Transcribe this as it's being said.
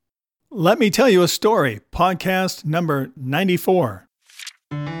Let Me Tell You a Story, podcast number 94.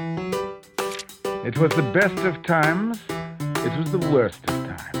 It was the best of times. It was the worst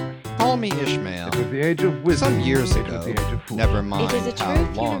of times. Call me Ishmael. It was the age of wisdom. Some years It was ago, the age of fools. never mind It is a how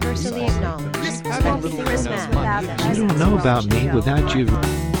truth long universally ago. acknowledged. You don't know about me without you.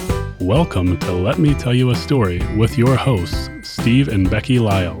 Welcome to Let Me Tell You a Story with your hosts, Steve and Becky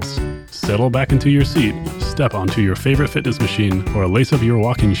Lyles. Settle back into your seat, step onto your favorite fitness machine, or lace up your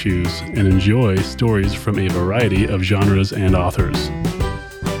walking shoes and enjoy stories from a variety of genres and authors.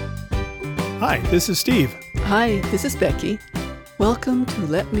 Hi, this is Steve. Hi, this is Becky. Welcome to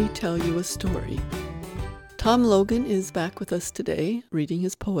Let Me Tell You a Story. Tom Logan is back with us today, reading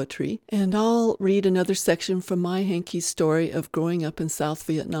his poetry, and I'll read another section from my hanky story of growing up in South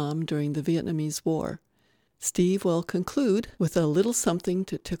Vietnam during the Vietnamese War. Steve will conclude with a little something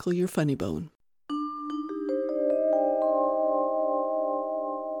to tickle your funny bone.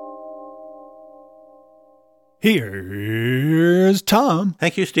 Here's Tom.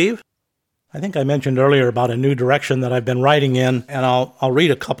 Thank you, Steve. I think I mentioned earlier about a new direction that I've been writing in, and I'll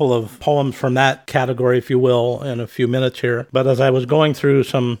read a couple of poems from that category, if you will, in a few minutes here. But as I was going through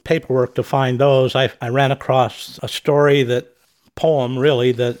some paperwork to find those, I ran across a poem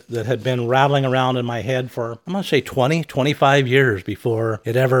that had been rattling around in my head for, I'm going to say 25 years before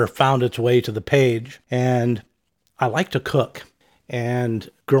it ever found its way to the page. And I like to cook. And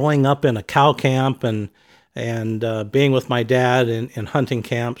growing up in a cow camp and being with my dad in hunting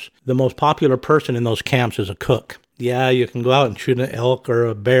camps, the most popular person in those camps is a cook. Yeah, you can go out and shoot an elk or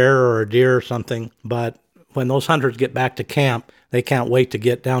a bear or a deer or something, but when those hunters get back to camp, they can't wait to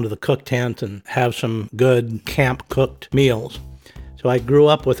get down to the cook tent and have some good camp-cooked meals. So I grew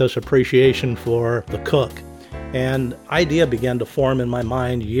up with this appreciation for the cook. And idea began to form in my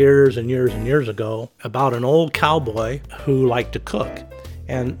mind years and years and years ago about an old cowboy who liked to cook.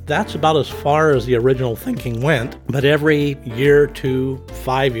 And that's about as far as the original thinking went. But every year to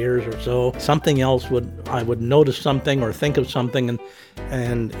 5 years or so, something else I would notice something or think of something.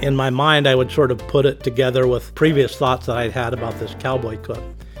 And in my mind, I would sort of put it together with previous thoughts that I'd had about this cowboy cook.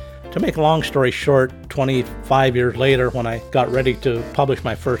 To make a long story short, 25 years later, when I got ready to publish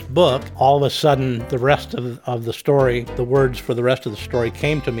my first book, all of a sudden the rest of the story, the words for the rest of the story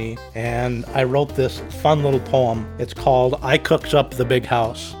came to me, and I wrote this fun little poem. It's called I Cooks Up the Big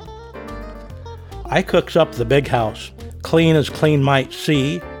House. I cooks up the big house, clean as clean might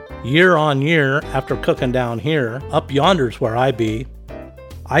see, year on year after cooking down here, up yonder's where I be.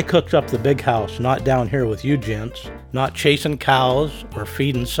 I cooks up the big house, not down here with you gents, not chasing cows or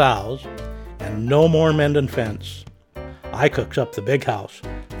feeding sows, and no more mending fence. I cooks up the big house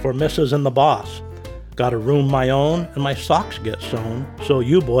for Mrs. and the boss. Got a room my own and my socks get sewn, so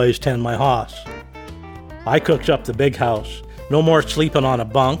you boys tend my hoss. I cooks up the big house, no more sleeping on a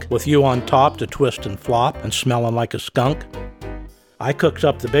bunk with you on top to twist and flop and smelling like a skunk. I cooks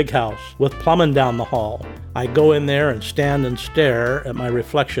up the big house with plumbing down the hall. I go in there and stand and stare at my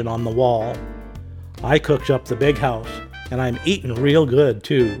reflection on the wall. I cooks up the big house, and I'm eating real good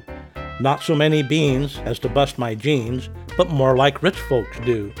too. Not so many beans as to bust my jeans, but more like rich folks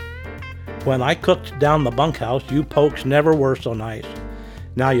do. When I cooked down the bunkhouse, you pokes never were so nice.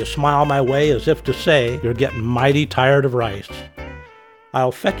 Now you smile my way as if to say you're getting mighty tired of rice.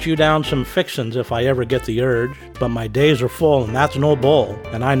 I'll fetch you down some fixins if I ever get the urge, but my days are full and that's no bull,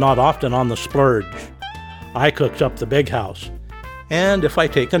 and I'm not often on the splurge. I cooks up the big house, and if I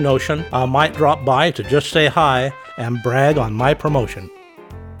take a notion, I might drop by to just say hi and brag on my promotion.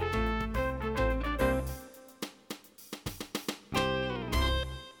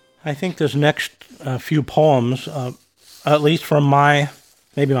 I think this next few poems, at least from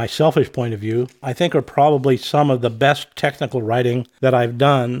maybe my selfish point of view, I think are probably some of the best technical writing that I've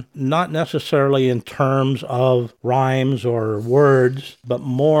done, not necessarily in terms of rhymes or words, but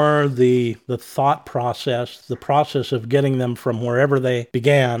more the thought process, the process of getting them from wherever they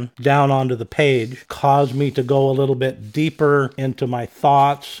began down onto the page caused me to go a little bit deeper into my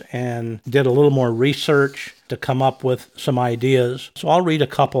thoughts and did a little more research to come up with some ideas. So I'll read a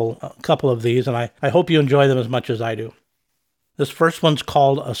couple of these, and I hope you enjoy them as much as I do. This first one's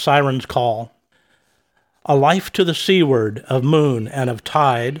called A Siren's Call. A life to the seaward of moon and of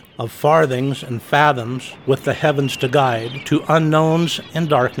tide, of farthings and fathoms with the heavens to guide, to unknowns in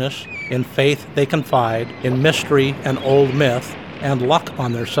darkness, in faith they confide, in mystery and old myth, and luck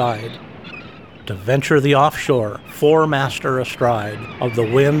on their side. To venture the offshore, foremaster astride, of the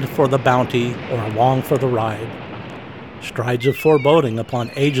wind for the bounty or along for the ride. Strides of foreboding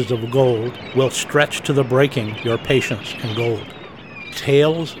upon ages of gold will stretch to the breaking your patience and gold.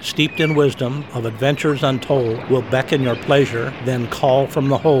 Tales steeped in wisdom of adventures untold will beckon your pleasure, then call from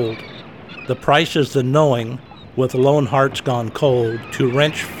the hold. The price is the knowing, with lone hearts gone cold, to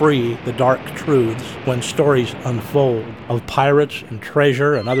wrench free the dark truths when stories unfold, of pirates and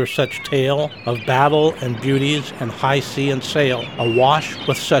treasure and other such tale, of battle and beauties and high sea and sail. Awash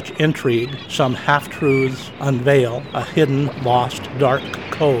with such intrigue, some half-truths unveil, a hidden, lost, dark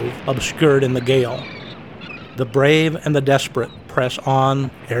cove obscured in the gale. The brave and the desperate press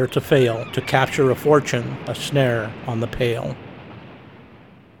on ere to fail, to capture a fortune, a snare on the pale.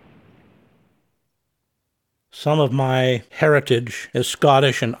 Some of my heritage is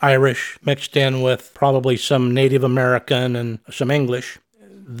Scottish and Irish, mixed in with probably some Native American and some English.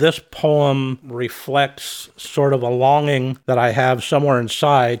 This poem reflects sort of a longing that I have somewhere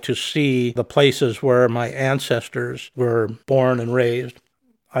inside to see the places where my ancestors were born and raised.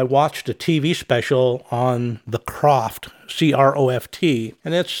 I watched a TV special on the Croft, C-R-O-F-T,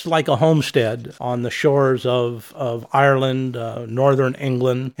 and it's like a homestead on the shores of Ireland, northern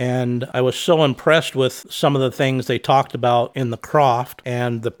England, and I was so impressed with some of the things they talked about in the Croft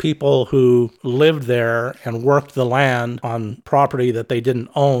and the people who lived there and worked the land on property that they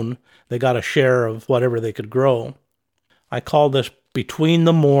didn't own. They got a share of whatever they could grow. I call this Between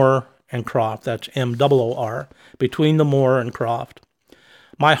the Moor and Croft. That's M-O-O-R, Between the Moor and Croft.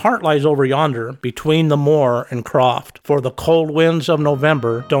 My heart lies over yonder, between the moor and Croft, for the cold winds of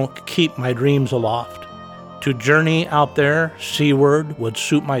November don't keep my dreams aloft. To journey out there, seaward, would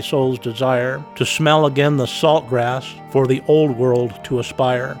suit my soul's desire, to smell again the salt grass, for the old world to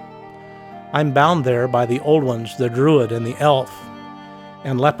aspire. I'm bound there by the old ones, the druid and the elf,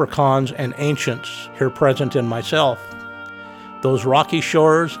 and leprechauns and ancients here present in myself. Those rocky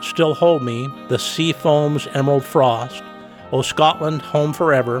shores still hold me, the sea foam's emerald frost, O Scotland, home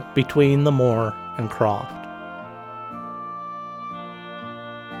forever, between the moor and Croft.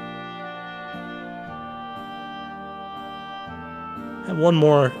 I have one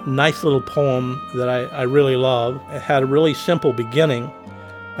more nice little poem that I really love. It had a really simple beginning.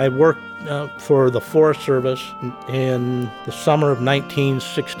 I worked for the Forest Service in the summer of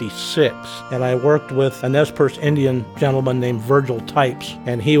 1966, and I worked with a Nez Perce Indian gentleman named Virgil Types,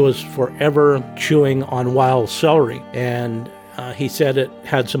 and he was forever chewing on wild celery, and he said it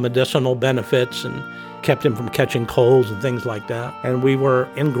had some medicinal benefits and kept him from catching colds and things like that. And we were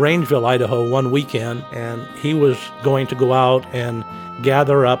in Grangeville, Idaho one weekend, and he was going to go out and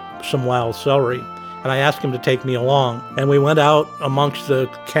gather up some wild celery. And I asked him to take me along. And we went out amongst the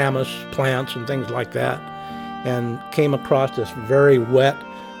camas plants and things like that and came across this very wet,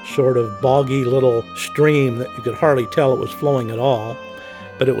 sort of boggy little stream that you could hardly tell it was flowing at all.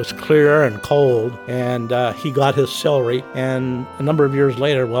 But it was clear and cold, and he got his celery. And a number of years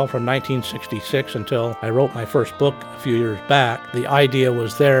later, well, from 1966 until I wrote my first book a few years back, the idea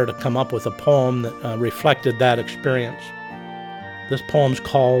was there to come up with a poem that reflected that experience. This poem's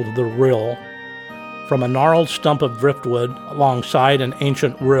called The Rill. From a gnarled stump of driftwood alongside an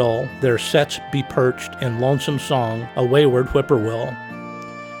ancient rill, there sets be perched in lonesome song a wayward whippoorwill.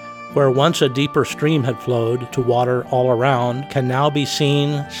 Where once a deeper stream had flowed to water all around, can now be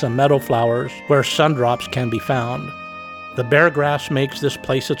seen some meadow flowers where sundrops can be found. The bare grass makes this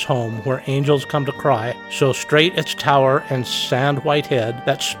place its home, where angels come to cry, so straight its tower and sand-white head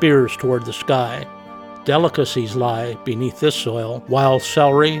that spears toward the sky. Delicacies lie beneath this soil, while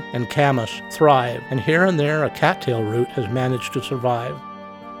celery and camas thrive, and here and there a cattail root has managed to survive.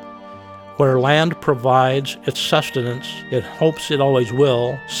 Where land provides its sustenance, it hopes it always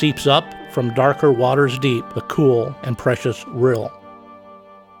will, seeps up from darker waters deep the cool and precious rill.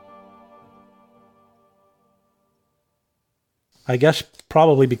 I guess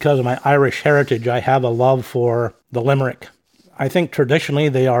probably because of my Irish heritage, I have a love for the limerick. I think traditionally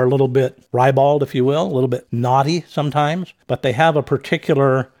they are a little bit ribald, if you will, a little bit naughty sometimes, but they have a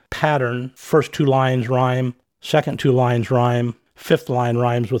particular pattern. First two lines rhyme, second two lines rhyme, fifth line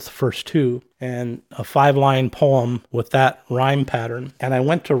rhymes with the first two, and a 5-line poem with that rhyme pattern. And I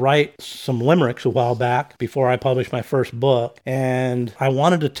went to write some limericks a while back before I published my first book, and I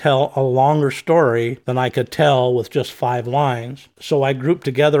wanted to tell a longer story than I could tell with just 5 lines. So I grouped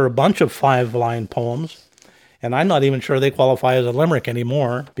together a bunch of 5-line poems, and I'm not even sure they qualify as a limerick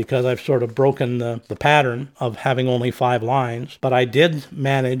anymore because I've sort of broken the pattern of having only 5 lines. But I did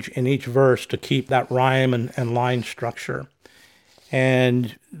manage in each verse to keep that rhyme and line structure.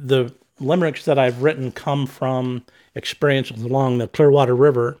 And the limericks that I've written come from experiences along the Clearwater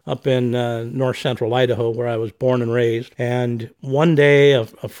River up in north central Idaho, where I was born and raised. And one day, a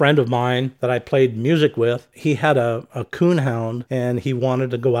friend of mine that I played music with, he had a coonhound, and he wanted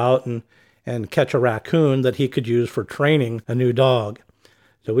to go out and catch a raccoon that he could use for training a new dog.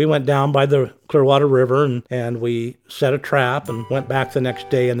 So we went down by the Clearwater River and we set a trap and went back the next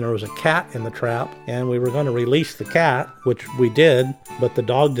day, and there was a cat in the trap, and we were going to release the cat, which we did, but the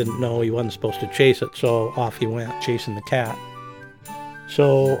dog didn't know he wasn't supposed to chase it, so off he went chasing the cat.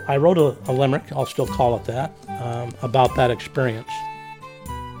 So I wrote a limerick, I'll still call it that, about that experience.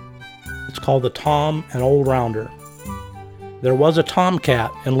 It's called The Tom and Old Rounder. There was a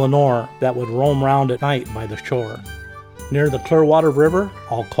tomcat in Lenore that would roam round at night by the shore. Near the Clearwater River,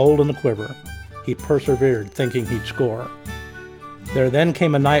 all cold in the quiver, he persevered, thinking he'd score. There then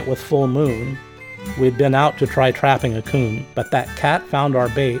came a night with full moon. We'd been out to try trapping a coon, but that cat found our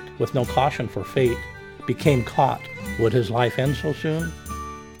bait with no caution for fate, became caught. Would his life end so soon?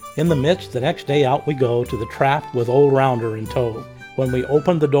 In the midst, the next day out we go to the trap with Old Rounder in tow. When we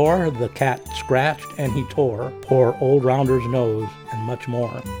opened the door, the cat scratched and he tore poor Old Rounder's nose and much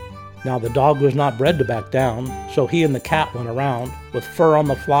more. Now the dog was not bred to back down, so he and the cat went around. With fur on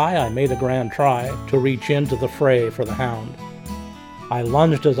the fly, I made a grand try to reach into the fray for the hound. I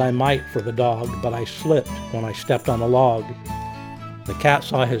lunged as I might for the dog, but I slipped when I stepped on a log. The cat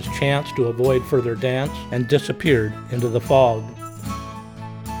saw his chance to avoid further dance and disappeared into the fog.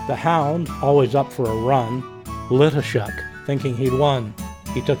 The hound, always up for a run, lit a shuck, thinking he'd won.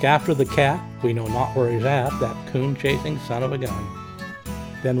 He took after the cat, we know not where he's at, that coon-chasing son of a gun.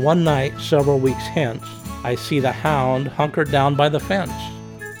 Then one night, several weeks hence, I see the hound hunkered down by the fence.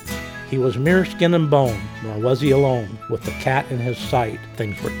 He was mere skin and bone, nor was he alone. With the cat in his sight,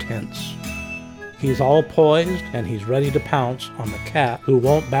 things were tense. He's all poised, and he's ready to pounce on the cat who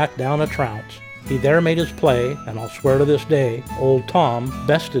won't back down a trounce. He there made his play, and I'll swear to this day, old Tom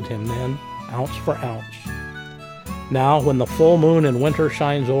bested him then, ounce for ounce. Now, when the full moon in winter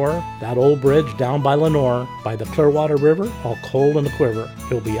shines o'er that old bridge down by Lenore, by the Clearwater River, all cold in the quiver,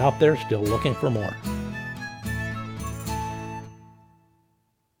 he'll be out there still looking for more.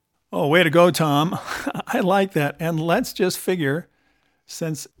 Oh, way to go, Tom. I like that. And let's just figure,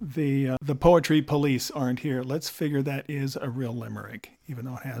 since the poetry police aren't here, let's figure that is a real limerick, even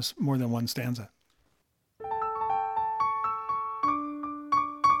though it has more than one stanza.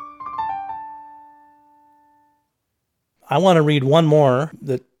 I want to read one more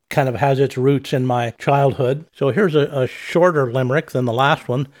that kind of has its roots in my childhood. So here's a shorter limerick than the last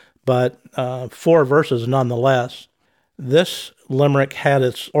one, but 4 verses nonetheless. This limerick had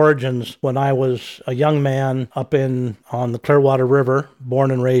its origins when I was a young man up on the Clearwater River,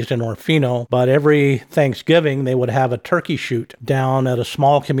 born and raised in Orfino. But every Thanksgiving, they would have a turkey shoot down at a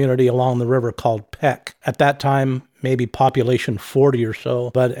small community along the river called Peck. At that time, maybe population 40 or so.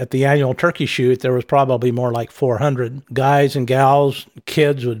 But at the annual turkey shoot, there was probably more like 400. Guys and gals,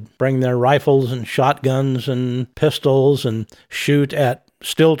 kids would bring their rifles and shotguns and pistols and shoot at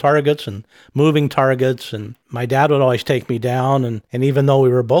still targets and moving targets. And my dad would always take me down. And even though we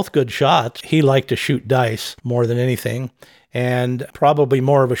were both good shots, he liked to shoot dice more than anything. And probably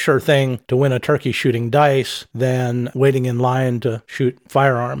more of a sure thing to win a turkey shooting dice than waiting in line to shoot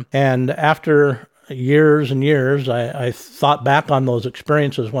firearm. And after years and years, I thought back on those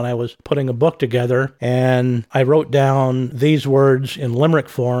experiences when I was putting a book together, and I wrote down these words in limerick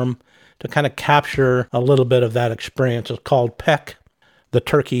form to kind of capture a little bit of that experience. It's called Peck, the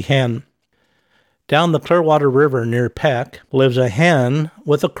Turkey Hen. Down the Clearwater River near Peck lives a hen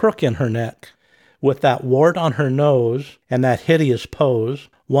with a crook in her neck. With that wart on her nose and that hideous pose,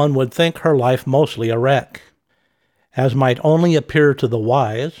 one would think her life mostly a wreck. As might only appear to the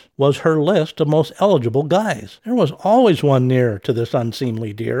wise, was her list of most eligible guys. There was always one near to this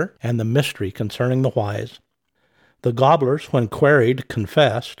unseemly dear, and the mystery concerning the whys. The gobblers, when queried,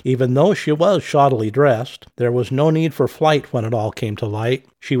 confessed, even though she was shoddily dressed, there was no need for flight when it all came to light.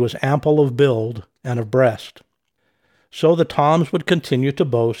 She was ample of build and of breast. So the Toms would continue to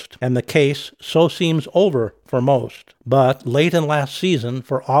boast, and the case so seems over for most. But late in last season,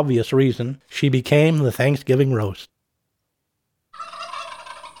 for obvious reason, she became the Thanksgiving roast.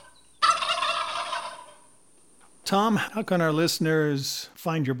 Tom, how can our listeners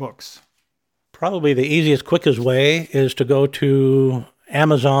find your books? Probably the easiest, quickest way is to go to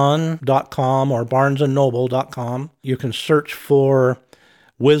Amazon.com or BarnesandNoble.com. You can search for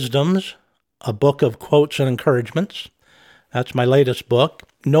Wisdoms, a book of quotes and encouragements. That's my latest book.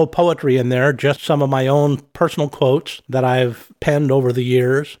 No poetry in there, just some of my own personal quotes that I've penned over the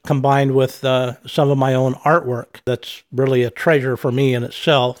years, combined with some of my own artwork that's really a treasure for me in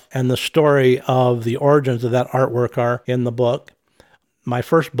itself. And the story of the origins of that artwork are in the book. My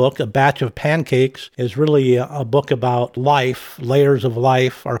first book, A Batch of Pancakes, is really a book about life, layers of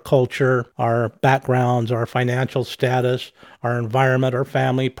life, our culture, our backgrounds, our financial status, our environment, our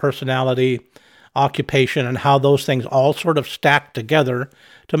family, personality, occupation, and how those things all sort of stack together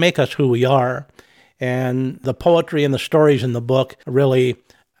to make us who we are. And the poetry and the stories in the book really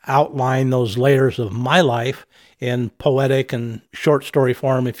outline those layers of my life in poetic and short story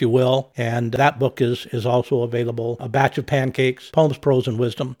form, if you will. And that book is also available. A Batch of Pancakes, Poems, Prose, and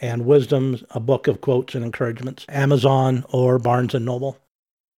Wisdom. And Wisdom's a book of quotes and encouragements. Amazon or Barnes & Noble.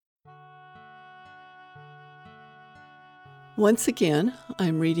 Once again,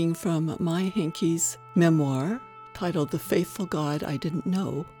 I'm reading from My Hankey's memoir titled The Faithful God I Didn't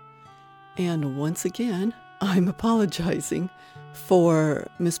Know. And once again, I'm apologizing for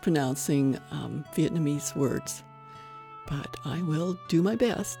mispronouncing Vietnamese words, but I will do my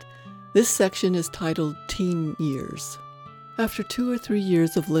best. This section is titled Teen Years. After 2 or 3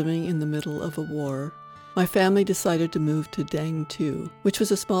 years of living in the middle of a war, my family decided to move to Dang Tu, which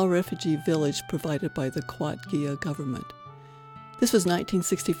was a small refugee village provided by the Quat Gia government. This was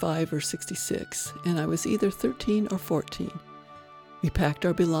 1965 or 66, and I was either 13 or 14. We packed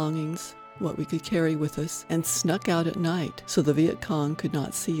our belongings, what we could carry with us, and snuck out at night so the Viet Cong could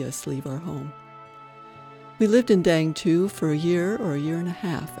not see us leave our home. We lived in Dang Tu for a year or a year and a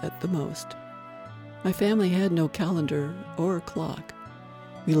half at the most. My family had no calendar or clock.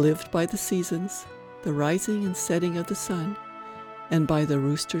 We lived by the seasons, the rising and setting of the sun, and by the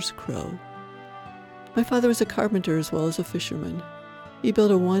rooster's crow. My father was a carpenter as well as a fisherman. He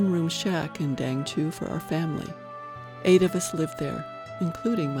built a one-room shack in Dang Tu for our family. 8 of us lived there,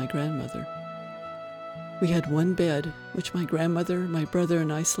 including my grandmother. We had one bed, which my grandmother, my brother,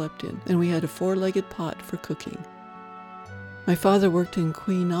 and I slept in, and we had a 4-legged pot for cooking. My father worked in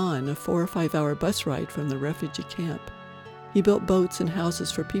Quy Nhon, a 4 or 5 hour bus ride from the refugee camp. He built boats and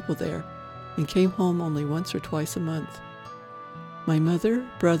houses for people there, and came home only once or twice a month. My mother,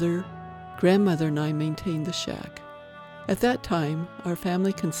 brother, grandmother, and I maintained the shack. At that time, our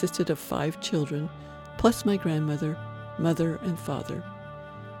family consisted of 5 children, plus my grandmother, mother, and father.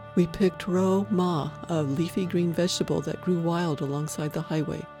 We picked ro ma, a leafy green vegetable that grew wild alongside the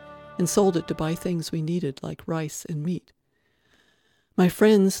highway, and sold it to buy things we needed like rice and meat. My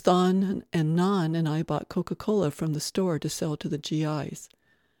friends Thon and Nan and I bought Coca-Cola from the store to sell to the GIs.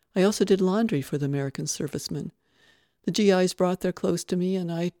 I also did laundry for the American servicemen. The GIs brought their clothes to me,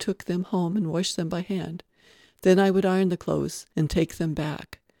 and I took them home and washed them by hand. Then I would iron the clothes and take them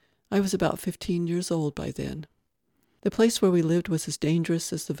back. I was about 15 years old by then. The place where we lived was as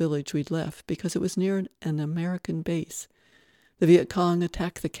dangerous as the village we'd left because it was near an American base. The Viet Cong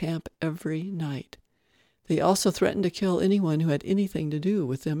attacked the camp every night. They also threatened to kill anyone who had anything to do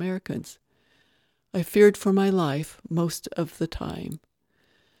with the Americans. I feared for my life most of the time.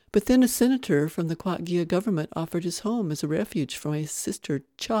 But then a senator from the Quat Gia government offered his home as a refuge for my sister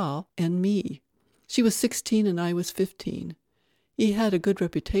Cha and me. She was 16 and I was 15. He had a good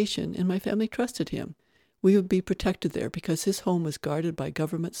reputation, and my family trusted him. We would be protected there because his home was guarded by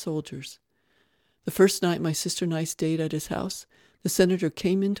government soldiers. The first night my sister and I stayed at his house, the senator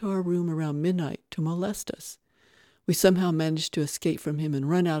came into our room around midnight to molest us. We somehow managed to escape from him and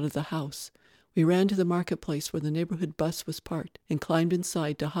run out of the house. We ran to the marketplace where the neighborhood bus was parked and climbed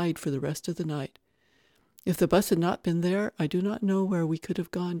inside to hide for the rest of the night. If the bus had not been there, I do not know where we could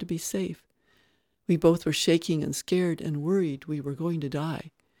have gone to be safe. We both were shaking and scared and worried we were going to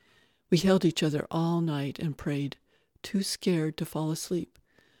die. We held each other all night and prayed, too scared to fall asleep.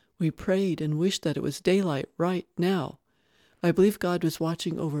 We prayed and wished that it was daylight right now. I believe God was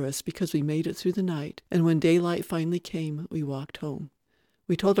watching over us because we made it through the night, and when daylight finally came, we walked home.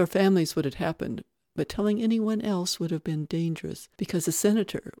 We told our families what had happened, but telling anyone else would have been dangerous because the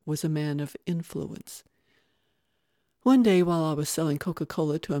senator was a man of influence. One day while I was selling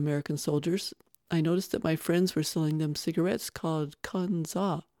Coca-Cola to American soldiers, I noticed that my friends were selling them cigarettes called Con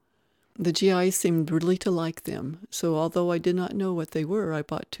Za. The GIs seemed really to like them, so although I did not know what they were, I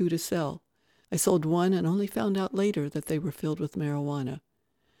bought 2 to sell. I sold 1 and only found out later that they were filled with marijuana.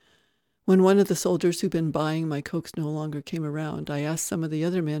 When one of the soldiers who'd been buying my Cokes no longer came around, I asked some of the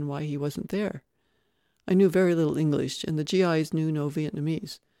other men why he wasn't there. I knew very little English, and the GIs knew no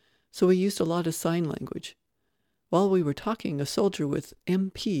Vietnamese, so we used a lot of sign language. While we were talking, a soldier with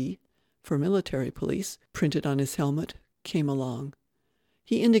MP, for military police, printed on his helmet, came along.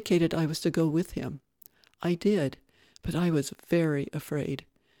 He indicated I was to go with him. I did, but I was very afraid.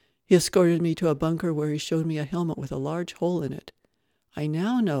 He escorted me to a bunker where he showed me a helmet with a large hole in it. I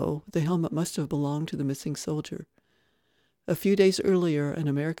now know the helmet must have belonged to the missing soldier. A few days earlier, an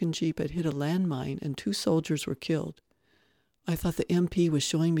American jeep had hit a landmine and 2 soldiers were killed. I thought the MP was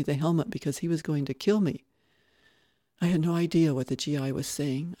showing me the helmet because he was going to kill me. I had no idea what the GI was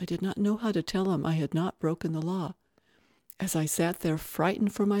saying. I did not know how to tell him I had not broken the law. As I sat there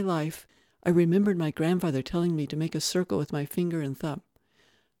frightened for my life, I remembered my grandfather telling me to make a circle with my finger and thumb.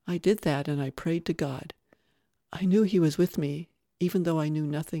 I did that, and I prayed to God. I knew he was with me, even though I knew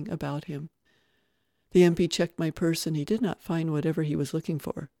nothing about him. The MP checked my purse, and he did not find whatever he was looking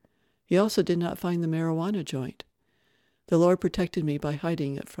for. He also did not find the marijuana joint. The Lord protected me by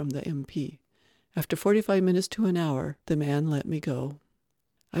hiding it from the MP. After 45 minutes to an hour, the man let me go.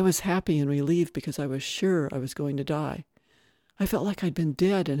 I was happy and relieved because I was sure I was going to die. I felt like I'd been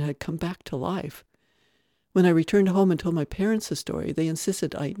dead and had come back to life. When I returned home and told my parents the story, they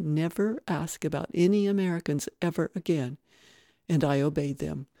insisted I never ask about any Americans ever again, and I obeyed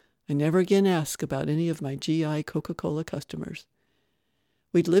them. I never again asked about any of my GI Coca-Cola customers.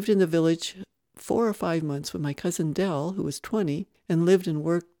 We'd lived in the village 4 or 5 months when my cousin Dell, who was 20 and lived and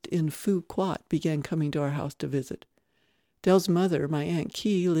worked in Phu Quat, began coming to our house to visit. Dell's mother, my Aunt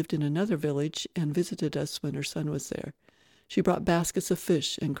Key, lived in another village and visited us when her son was there. She brought baskets of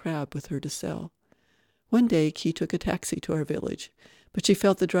fish and crab with her to sell. One day, Key took a taxi to our village, but she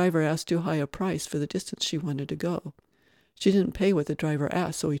felt the driver asked too high a price for the distance she wanted to go. She didn't pay what the driver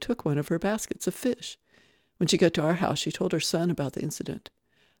asked, so he took one of her baskets of fish. When she got to our house, she told her son about the incident.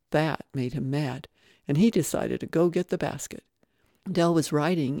 That made him mad, and he decided to go get the basket. Dell was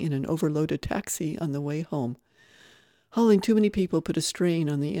riding in an overloaded taxi on the way home. Hauling too many people put a strain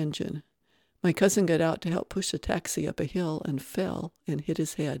on the engine. My cousin got out to help push the taxi up a hill and fell and hit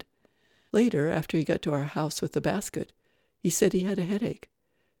his head. Later, after he got to our house with the basket, he said he had a headache.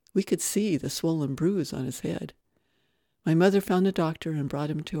 We could see the swollen bruise on his head. My mother found a doctor and brought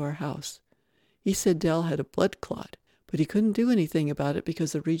him to our house. He said Dell had a blood clot, but he couldn't do anything about it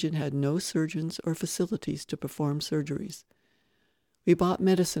because the region had no surgeons or facilities to perform surgeries. We bought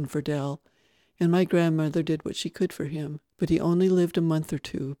medicine for Dell, and my grandmother did what she could for him, but he only lived a month or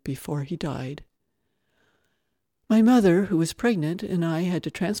 2 before he died. My mother, who was pregnant, and I had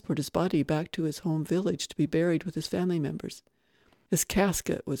to transport his body back to his home village to be buried with his family members. His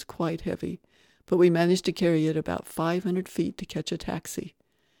casket was quite heavy, but we managed to carry it about 500 feet to catch a taxi.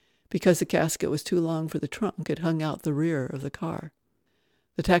 Because the casket was too long for the trunk, it hung out the rear of the car.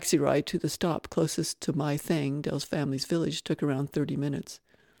 The taxi ride to the stop closest to Mai Thang, Dell's family's village, took around 30 minutes.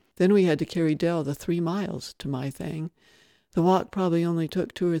 Then we had to carry Dell the 3 miles to Mai Thang. The walk probably only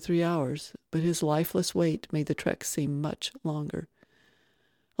took 2 or 3 hours, but his lifeless weight made the trek seem much longer.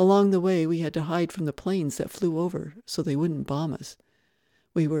 Along the way, we had to hide from the planes that flew over so they wouldn't bomb us.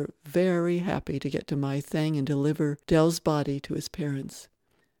 We were very happy to get to Mai Thang and deliver Dell's body to his parents.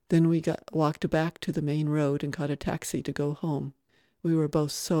 Then we walked back to the main road and caught a taxi to go home. We were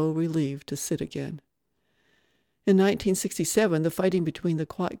both so relieved to sit again. In 1967, the fighting between the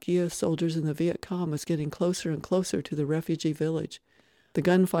Quat Gia soldiers and the Viet Cong was getting closer and closer to the refugee village. The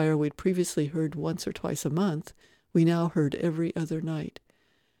gunfire we'd previously heard once or twice a month, we now heard every other night.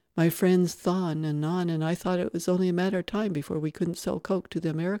 My friends Thon and Non and I thought it was only a matter of time before we couldn't sell coke to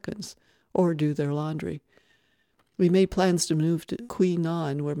the Americans or do their laundry. We made plans to move to Quy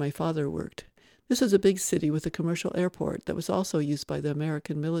Nhon, where my father worked. This was a big city with a commercial airport that was also used by the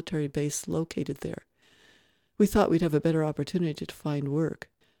American military base located there. We thought we'd have a better opportunity to find work.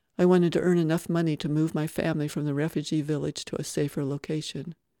 I wanted to earn enough money to move my family from the refugee village to a safer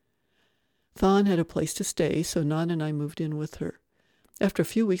location. Thon had a place to stay, so Non and I moved in with her. After a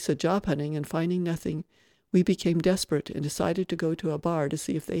few weeks of job hunting and finding nothing, we became desperate and decided to go to a bar to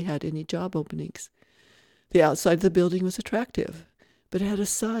see if they had any job openings. The outside of the building was attractive, but it had a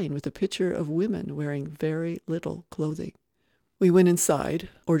sign with a picture of women wearing very little clothing. We went inside,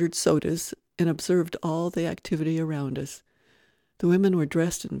 ordered sodas, and observed all the activity around us. The women were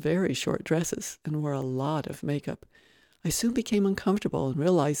dressed in very short dresses and wore a lot of makeup. I soon became uncomfortable and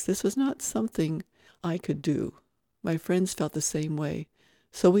realized this was not something I could do. My friends felt the same way,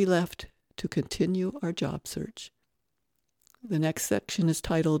 so we left to continue our job search. The next section is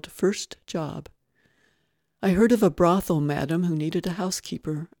titled First Job. I heard of a brothel madam who needed a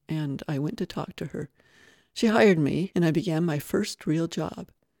housekeeper, and I went to talk to her. She hired me, and I began my first real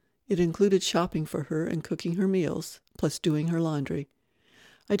job. It included shopping for her and cooking her meals, plus doing her laundry.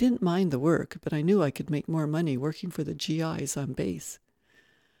 I didn't mind the work, but I knew I could make more money working for the GIs on base.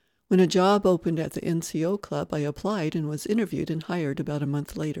 When a job opened at the NCO club, I applied and was interviewed and hired about a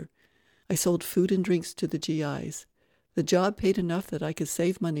month later. I sold food and drinks to the GIs. The job paid enough that I could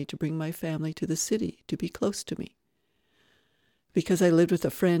save money to bring my family to the city to be close to me. Because I lived with a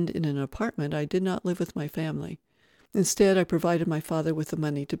friend in an apartment, I did not live with my family. Instead, I provided my father with the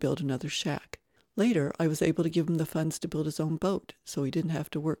money to build another shack. Later, I was able to give him the funds to build his own boat, so he didn't have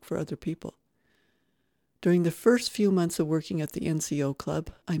to work for other people. During the first few months of working at the NCO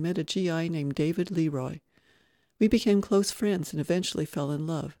club, I met a GI named David Leroy. We became close friends and eventually fell in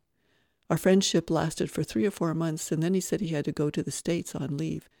love. Our friendship lasted for 3 or 4 months, and then he said he had to go to the States on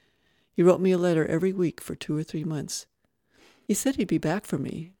leave. He wrote me a letter every week for 2 or 3 months. He said he'd be back for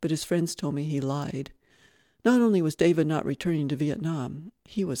me, but his friends told me he lied. Not only was David not returning to Vietnam,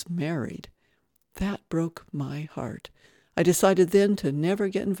 he was married. That broke my heart. I decided then to never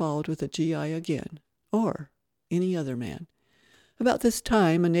get involved with a GI again, or any other man. About this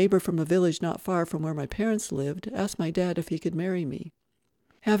time, a neighbor from a village not far from where my parents lived asked my dad if he could marry me.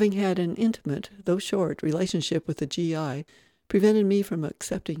 Having had an intimate, though short, relationship with the GI prevented me from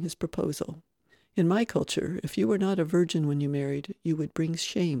accepting his proposal. In my culture, if you were not a virgin when you married, you would bring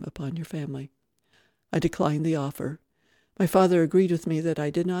shame upon your family. I declined the offer. My father agreed with me that I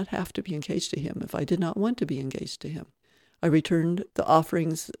did not have to be engaged to him if I did not want to be engaged to him. I returned the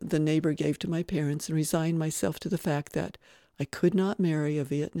offerings the neighbor gave to my parents and resigned myself to the fact that I could not marry a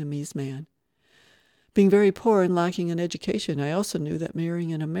Vietnamese man. Being very poor and lacking in education, I also knew that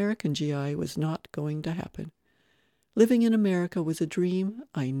marrying an American GI was not going to happen. Living in America was a dream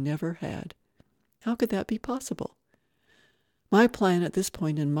I never had. How could that be possible? My plan at this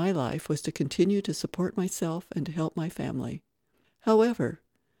point in my life was to continue to support myself and to help my family. However,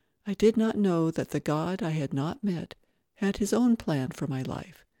 I did not know that the God I had not met had his own plan for my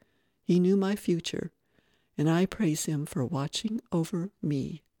life. He knew my future, and I praise him for watching over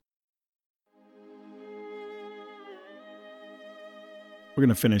me. We're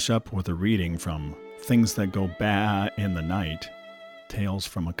going to finish up with a reading from Things That Go Ba in the Night, Tales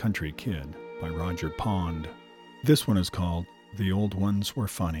from a Country Kid by Roger Pond. This one is called The Old Ones Were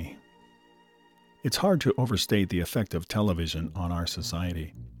Funny. It's hard to overstate the effect of television on our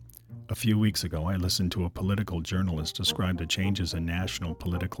society. A few weeks ago, I listened to a political journalist describe the changes in national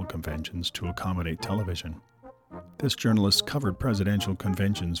political conventions to accommodate television. This journalist covered presidential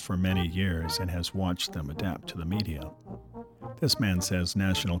conventions for many years and has watched them adapt to the media. This man says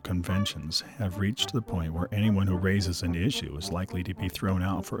national conventions have reached the point where anyone who raises an issue is likely to be thrown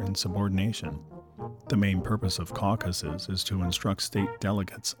out for insubordination. The main purpose of caucuses is to instruct state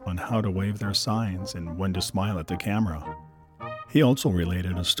delegates on how to wave their signs and when to smile at the camera. He also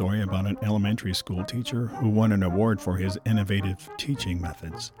related a story about an elementary school teacher who won an award for his innovative teaching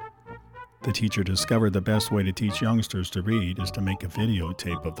methods. The teacher discovered the best way to teach youngsters to read is to make a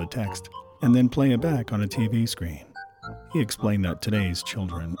videotape of the text and then play it back on a TV screen. He explained that today's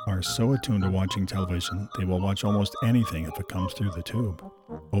children are so attuned to watching television, they will watch almost anything if it comes through the tube.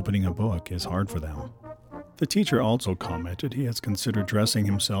 Opening a book is hard for them. The teacher also commented he has considered dressing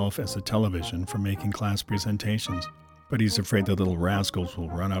himself as a television for making class presentations, but he's afraid the little rascals will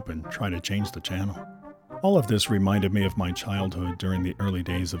run up and try to change the channel. All of this reminded me of my childhood during the early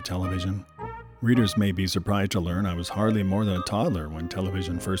days of television. Readers may be surprised to learn I was hardly more than a toddler when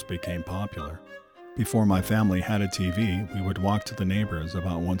television first became popular. Before my family had a TV, we would walk to the neighbors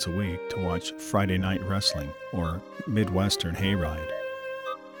about once a week to watch Friday Night Wrestling or Midwestern Hayride.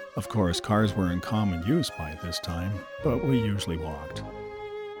 Of course, cars were in common use by this time, but we usually walked.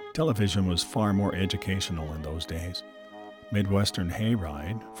 Television was far more educational in those days. Midwestern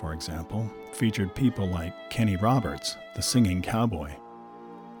Hayride, for example, featured people like Kenny Roberts, the singing cowboy.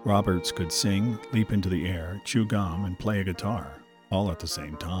 Roberts could sing, leap into the air, chew gum, and play a guitar, all at the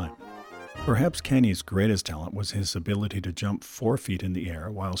same time. Perhaps Kenny's greatest talent was his ability to jump 4 feet in the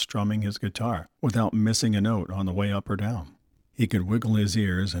air while strumming his guitar without missing a note on the way up or down. He could wiggle his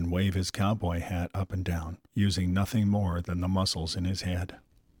ears and wave his cowboy hat up and down, using nothing more than the muscles in his head.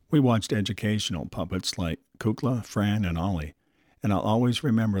 We watched educational puppets like Kukla, Fran, and Ollie, and I'll always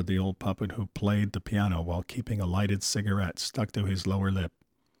remember the old puppet who played the piano while keeping a lighted cigarette stuck to his lower lip.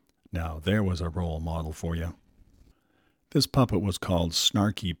 Now there was a role model for you. This puppet was called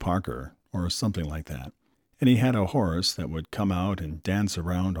Snarky Parker, or something like that, and he had a horse that would come out and dance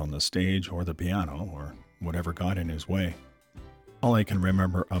around on the stage or the piano, or whatever got in his way. All I can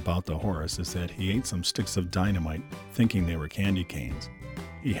remember about the horse is that he ate some sticks of dynamite, thinking they were candy canes.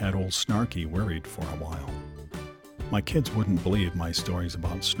 He had old Snarky worried for a while. My kids wouldn't believe my stories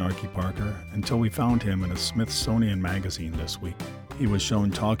about Snarky Parker until we found him in a Smithsonian magazine this week. He was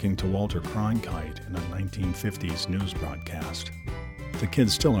shown talking to Walter Cronkite in a 1950s news broadcast. The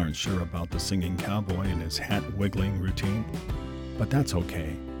kids still aren't sure about the singing cowboy and his hat-wiggling routine, but that's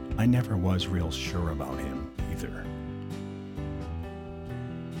okay. I never was real sure about him either.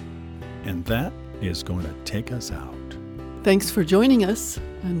 And that is going to take us out. Thanks for joining us.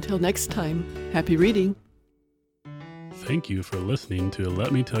 Until next time, happy reading. Thank you for listening to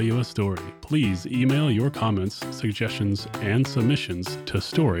Let Me Tell You a Story. Please email your comments, suggestions, and submissions to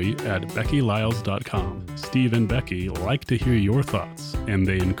story@BeckyLyles.com. Steve and Becky like to hear your thoughts, and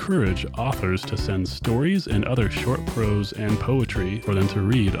they encourage authors to send stories and other short prose and poetry for them to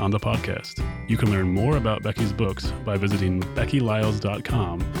read on the podcast. You can learn more about Becky's books by visiting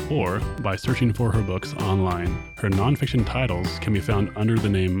BeckyLyles.com or by searching for her books online. Her nonfiction titles can be found under the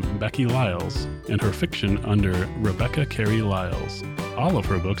name Becky Lyles, and her fiction under Rebecca Carey Lyles. All of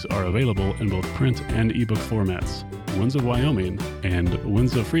her books are available in both print and ebook formats. Winds of Wyoming and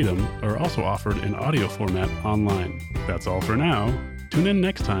Winds of Freedom are also offered in audio format online. That's all for now. Tune in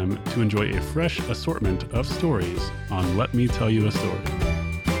next time to enjoy a fresh assortment of stories on Let Me Tell You a Story.